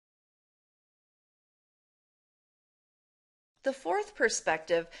The fourth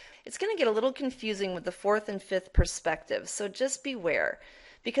perspective, it's going to get a little confusing with the fourth and fifth perspectives, so just beware,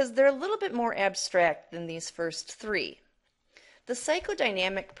 because they're a little bit more abstract than these first three. The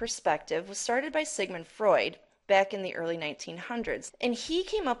psychodynamic perspective was started by Sigmund Freud back in the early 1900s, and he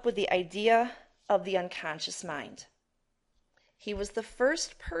came up with the idea of the unconscious mind. He was the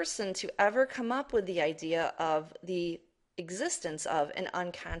first person to ever come up with the idea of the existence of an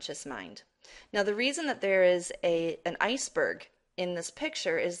unconscious mind. Now, the reason that there is an iceberg in this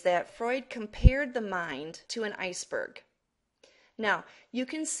picture is that Freud compared the mind to an iceberg. Now, you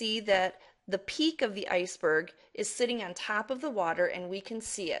can see that the peak of the iceberg is sitting on top of the water and we can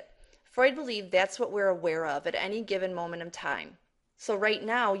see it. Freud believed that's what we're aware of at any given moment in time. So right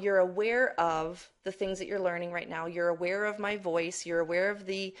now, you're aware of the things that you're learning right now. You're aware of my voice. You're aware of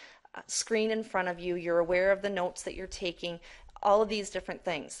the screen in front of you. You're aware of the notes that you're taking, all of these different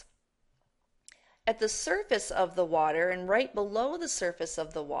things. At the surface of the water and right below the surface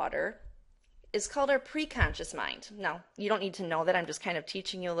of the water is called our preconscious mind. Now, you don't need to know that. I'm just kind of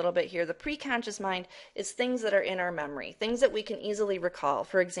teaching you a little bit here. The preconscious mind is things that are in our memory, things that we can easily recall.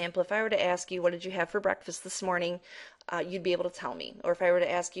 For example, if I were to ask you, what did you have for breakfast this morning? You'd be able to tell me. Or if I were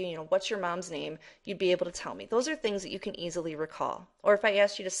to ask you, what's your mom's name? You'd be able to tell me. Those are things that you can easily recall. Or if I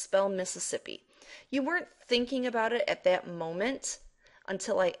asked you to spell Mississippi, you weren't thinking about it at that moment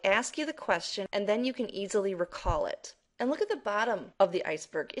until I ask you the question, and then you can easily recall it. And look at the bottom of the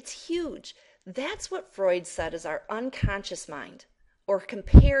iceberg. It's huge. That's what Freud said is our unconscious mind, or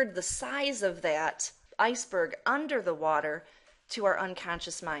compared the size of that iceberg under the water to our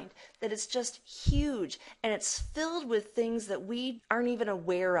unconscious mind. That it's just huge, and it's filled with things that we aren't even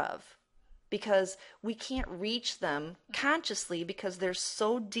aware of because we can't reach them consciously because they're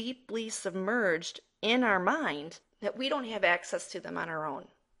so deeply submerged in our mind that we don't have access to them on our own.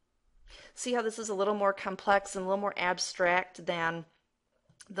 See how this is a little more complex and a little more abstract than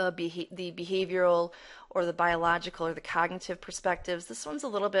the behavioral or the biological or the cognitive perspectives. This one's a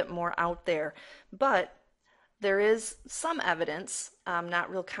little bit more out there, but there is some evidence, not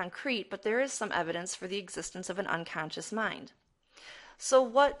real concrete, but there is some evidence for the existence of an unconscious mind. So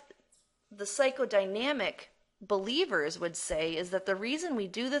what the psychodynamic believers would say is that the reason we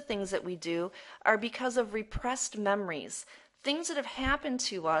do the things that we do are because of repressed memories, things that have happened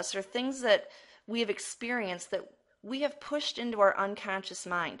to us or things that we have experienced that we have pushed into our unconscious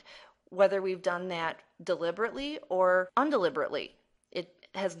mind, whether we've done that deliberately or undeliberately. It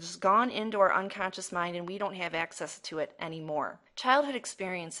has just gone into our unconscious mind and we don't have access to it anymore. Childhood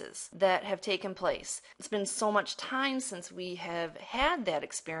experiences that have taken place. It's been so much time since we have had that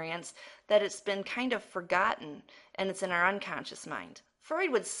experience that it's been kind of forgotten and it's in our unconscious mind.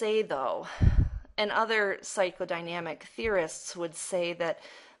 Freud would say, though, and other psychodynamic theorists would say that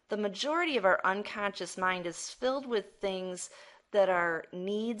the majority of our unconscious mind is filled with things that are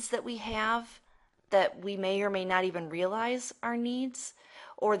needs that we have that we may or may not even realize are needs,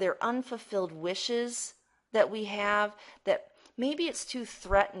 or they're unfulfilled wishes that we have that maybe it's too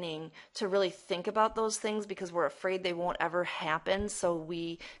threatening to really think about those things because we're afraid they won't ever happen, so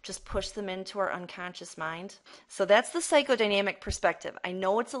we just push them into our unconscious mind. So that's the psychodynamic perspective. I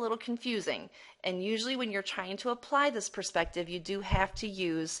know it's a little confusing, and usually when you're trying to apply this perspective, you do have to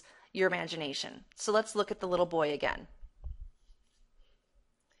use your imagination. So let's look at the little boy again.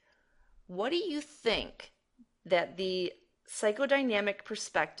 What do you think that the psychodynamic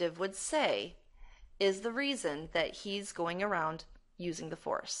perspective would say is the reason that he's going around using the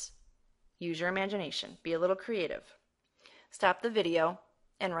force? Use your imagination. Be a little creative. Stop the video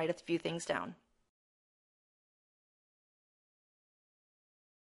and write a few things down.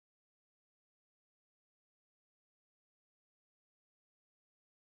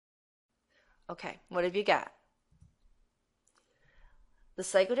 Okay, what have you got? The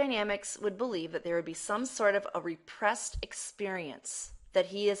psychodynamics would believe that there would be some sort of a repressed experience that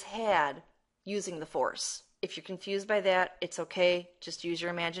he has had using the force. If you're confused by that, it's okay. Just use your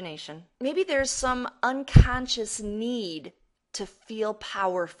imagination. Maybe there's some unconscious need to feel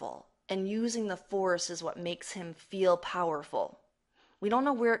powerful, and using the force is what makes him feel powerful. We don't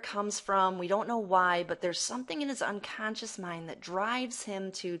know where it comes from. We don't know why, but there's something in his unconscious mind that drives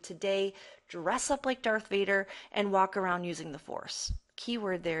him to today dress up like Darth Vader and walk around using the force.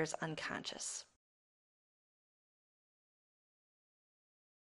 Keyword there is unconscious.